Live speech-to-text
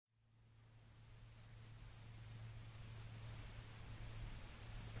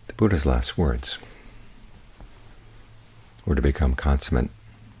Buddha's last words were to become consummate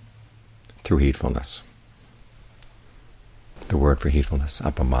through heedfulness. The word for heedfulness,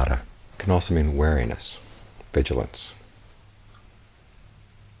 appamada, can also mean wariness, vigilance.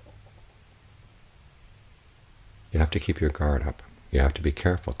 You have to keep your guard up. You have to be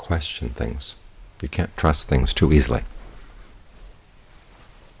careful, question things. You can't trust things too easily.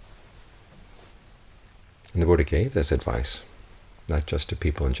 And the Buddha gave this advice, not just to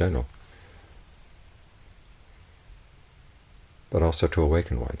people in general, but also to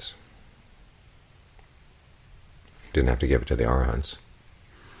awakened ones. He didn't have to give it to the arahants.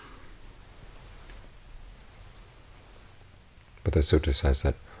 But the sutta says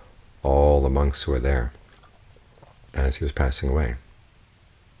that all the monks who were there as he was passing away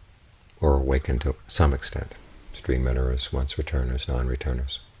were awakened to some extent. Stream enterers, once returners,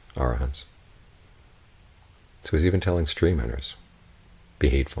 non-returners, arahants. So he's even telling stream enterers, be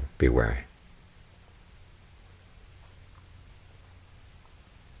heedful, be wary.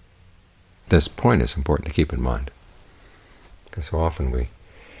 This point is important to keep in mind, because so often we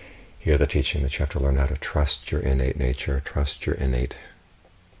hear the teaching that you have to learn how to trust your innate nature, trust your innate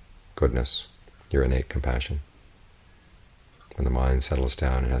goodness, your innate compassion. When the mind settles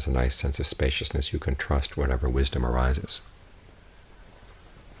down and has a nice sense of spaciousness, you can trust whatever wisdom arises.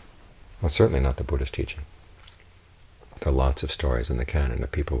 Well, certainly not the Buddha's teaching. There are lots of stories in the canon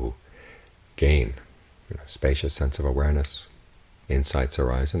of people who gain spacious sense of awareness, insights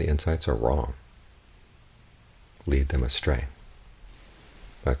arise, and the insights are wrong, lead them astray.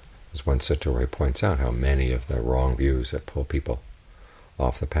 But there's one sutta where he points out how many of the wrong views that pull people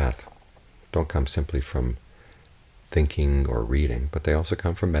off the path don't come simply from thinking or reading, but they also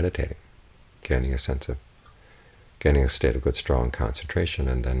come from meditating, getting a state of good, strong concentration,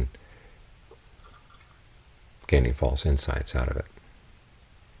 and then gaining false insights out of it.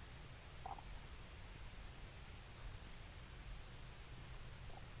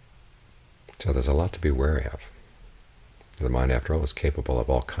 So there's a lot to be wary of. The mind, after all, is capable of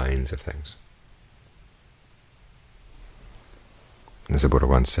all kinds of things. As the Buddha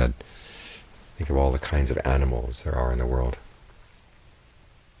once said, think of all the kinds of animals there are in the world.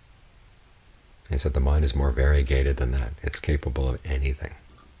 He said the mind is more variegated than that. It's capable of anything.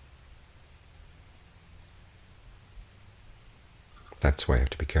 That's why you have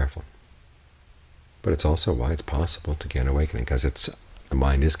to be careful. But it's also why it's possible to gain awakening, because the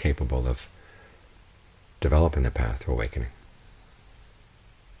mind is capable of developing the path to awakening.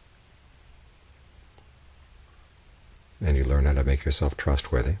 And you learn how to make yourself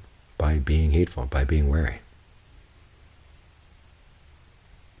trustworthy by being heedful, by being wary.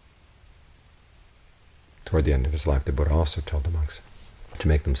 Toward the end of his life, the Buddha also told the monks to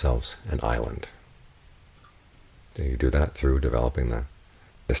make themselves an island. So you do that through developing the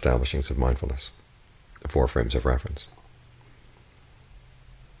establishings of mindfulness, the 4 frames of reference.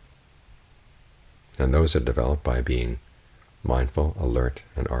 And those are developed by being mindful, alert,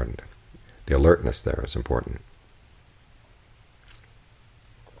 and ardent. The alertness there is important.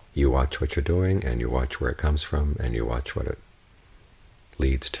 You watch what you're doing, and you watch where it comes from, and you watch what it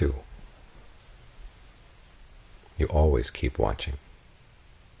leads to. You always keep watching.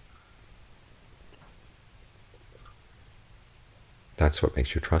 That's what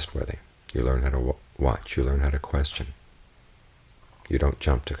makes you trustworthy. You learn how to watch. You learn how to question. You don't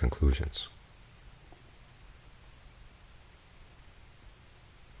jump to conclusions.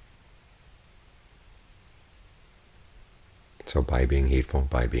 So by being heedful,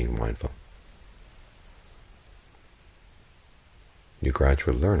 by being mindful, you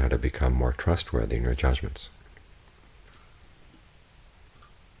gradually learn how to become more trustworthy in your judgments.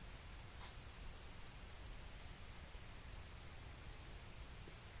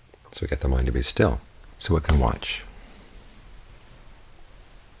 So get the mind to be still, so it can watch.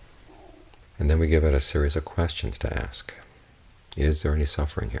 And then we give it a series of questions to ask. Is there any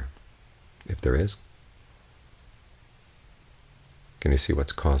suffering here? If there is, can you see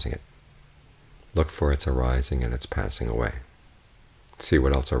what's causing it? Look for its arising and its passing away. See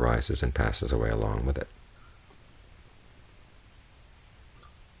what else arises and passes away along with it.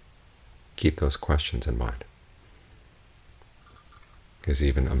 Keep those questions in mind, because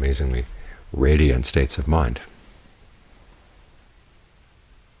even amazingly radiant states of mind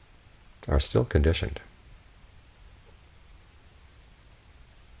are still conditioned.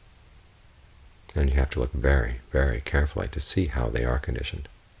 And you have to look very, very carefully to see how they are conditioned.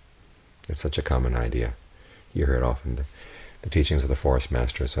 It's such a common idea. You hear it often in the teachings of the Forest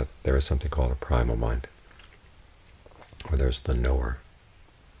Masters that there is something called a primal mind, or there's the knower.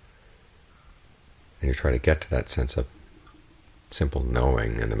 And you try to get to that sense of simple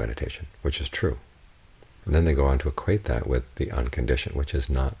knowing in the meditation, which is true. And then they go on to equate that with the unconditioned, which is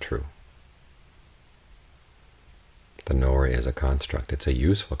not true. The knower is a construct. It's a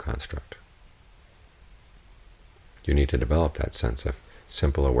useful construct. You need to develop that sense of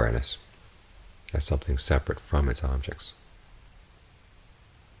simple awareness as something separate from its objects.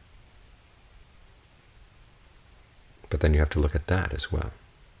 But then you have to look at that as well.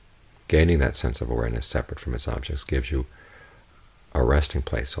 Gaining that sense of awareness separate from its objects gives you a resting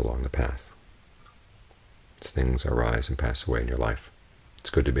place along the path. As things arise and pass away in your life, it's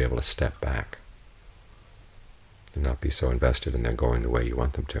good to be able to step back and not be so invested in them going the way you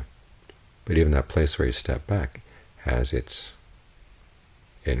want them to. But even that place where you step back has its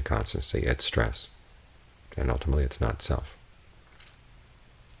inconstancy, its stress, and ultimately it's not self.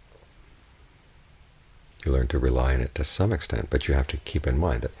 You learn to rely on it to some extent, but you have to keep in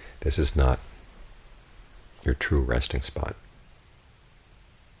mind that this is not your true resting spot.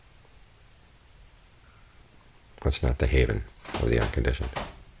 It's not the haven of the unconditioned.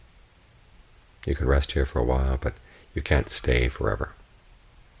 You can rest here for a while, but you can't stay forever.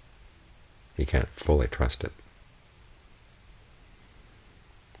 You can't fully trust it.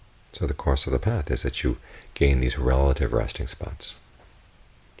 So the course of the path is that you gain these relative resting spots,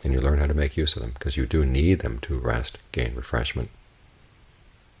 and you learn how to make use of them, because you do need them to rest, gain refreshment,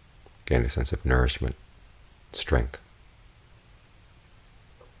 gain a sense of nourishment, strength.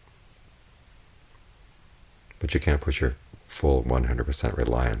 But you can't put your full 100%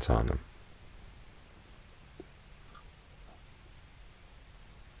 reliance on them.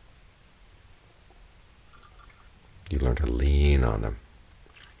 You learn to lean on them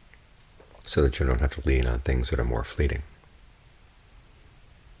so that you don't have to lean on things that are more fleeting.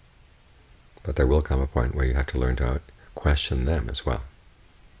 But there will come a point where you have to learn to question them as well.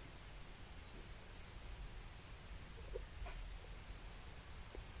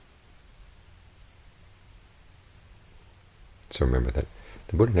 So remember that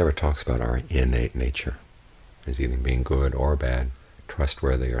the Buddha never talks about our innate nature as either being good or bad,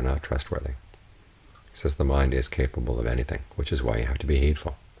 trustworthy or not trustworthy. He says the mind is capable of anything, which is why you have to be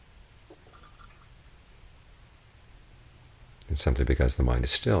heedful. And simply because the mind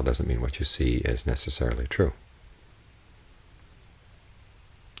is still doesn't mean what you see is necessarily true.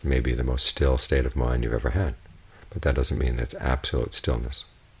 It may be the most still state of mind you've ever had, but that doesn't mean that it's absolute stillness,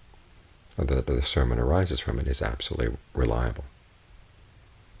 or that the discernment arises from it is absolutely reliable.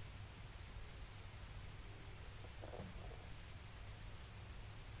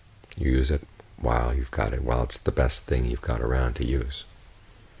 You use it while you've got it, while it's the best thing you've got around to use.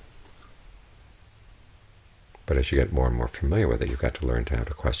 But as you get more and more familiar with it, you've got to learn how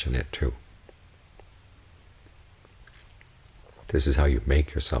to question it too. This is how you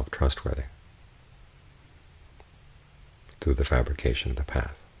make yourself trustworthy, through the fabrication of the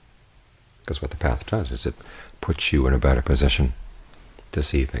path. Because what the path does is it puts you in a better position to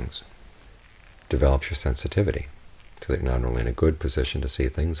see things, develops your sensitivity, so that you're not only in a good position to see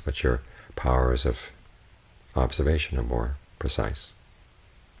things, but your powers of observation are more precise,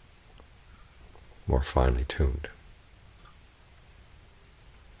 more finely tuned.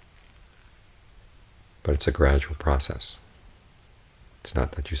 But it's a gradual process. It's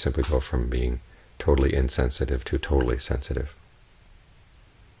not that you simply go from being totally insensitive to totally sensitive,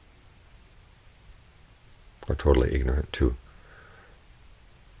 or totally ignorant to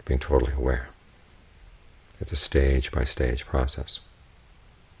being totally aware. It's a stage-by-stage process.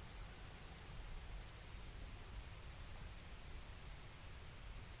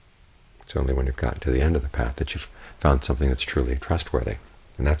 It's only when you've gotten to the end of the path that you've found something that's truly trustworthy,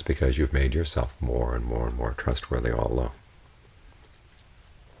 and that's because you've made yourself more and more and more trustworthy all along.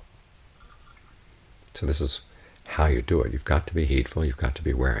 So this is how you do it. You've got to be heedful, you've got to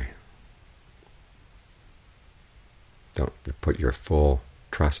be wary. Don't put your full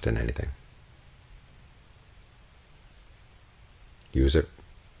trust in anything. Use it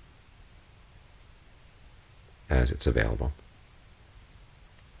as it's available.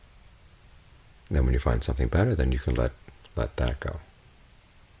 And then when you find something better, then you can let that go.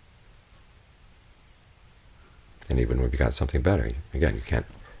 And even when you've got something better, again, you can't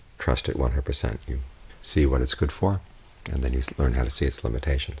trust it 100%. You see what it's good for, and then you learn how to see its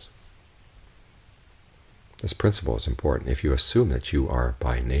limitations. This principle is important. If you assume that you are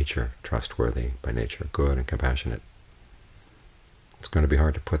by nature trustworthy, by nature good and compassionate, it's going to be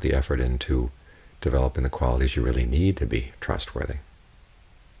hard to put the effort into developing the qualities you really need to be trustworthy.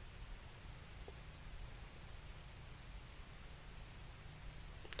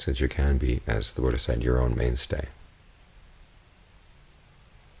 So that you can be, as the Buddha said, your own mainstay.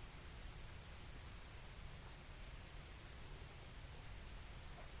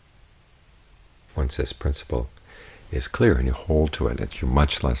 Once this principle is clear and you hold to it, you're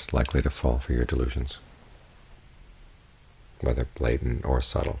much less likely to fall for your delusions, whether blatant or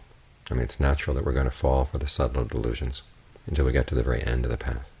subtle. I mean, it's natural that we're going to fall for the subtle delusions until we get to the very end of the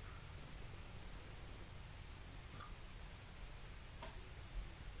path.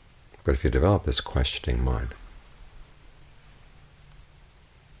 But if you develop this questioning mind,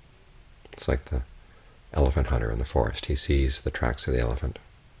 it's like the elephant hunter in the forest. He sees the tracks of the elephant.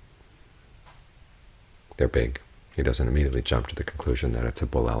 They're big. He doesn't immediately jump to the conclusion that it's a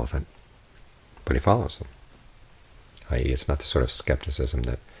bull elephant, but he follows them. I.e., it's not the sort of skepticism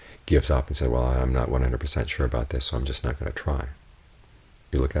that gives up and says, well, I'm not 100% sure about this, so I'm just not going to try.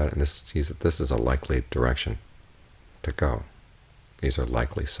 You look at it and sees that this is a likely direction to go. These are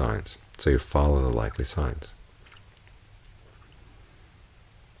likely signs. So you follow the likely signs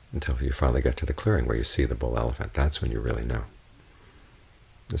until you finally get to the clearing where you see the bull elephant. That's when you really know.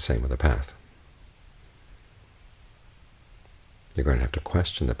 The same with the path. You're going to have to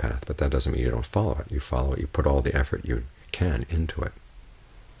question the path, but that doesn't mean you don't follow it. You follow it. You put all the effort you can into it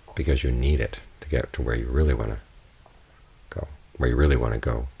because you need it to get to where you really want to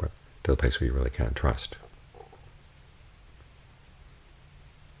go, but to the place where you really can trust.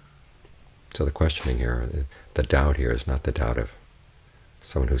 So the questioning here, the doubt here, is not the doubt of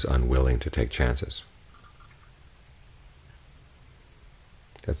someone who's unwilling to take chances.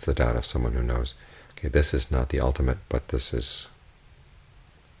 That's the doubt of someone who knows, okay, this is not the ultimate, but this is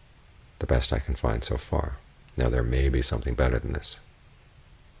the best I can find so far. Now there may be something better than this.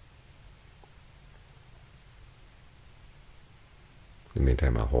 In the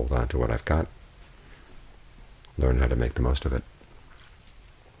meantime, I'll hold on to what I've got, learn how to make the most of it,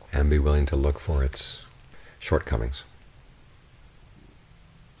 and be willing to look for its shortcomings.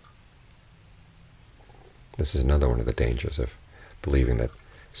 This is another one of the dangers of believing that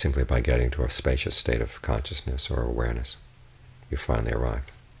simply by getting to a spacious state of consciousness or awareness, you finally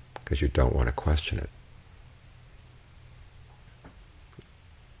arrived, because you don't want to question it.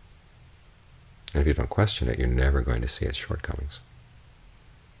 And if you don't question it, you're never going to see its shortcomings.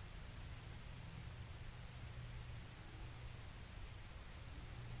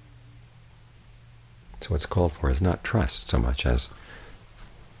 So what's called for is not trust so much as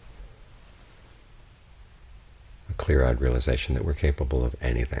a clear-eyed realization that we're capable of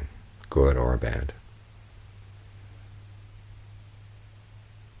anything, good or bad.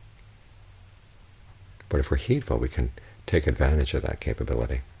 But if we're heedful, we can take advantage of that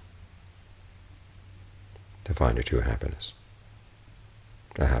capability to find a true happiness,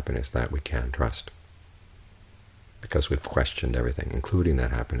 a happiness that we can trust, because we've questioned everything, including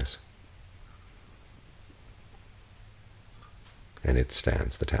that happiness, and it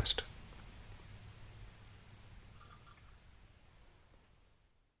stands the test.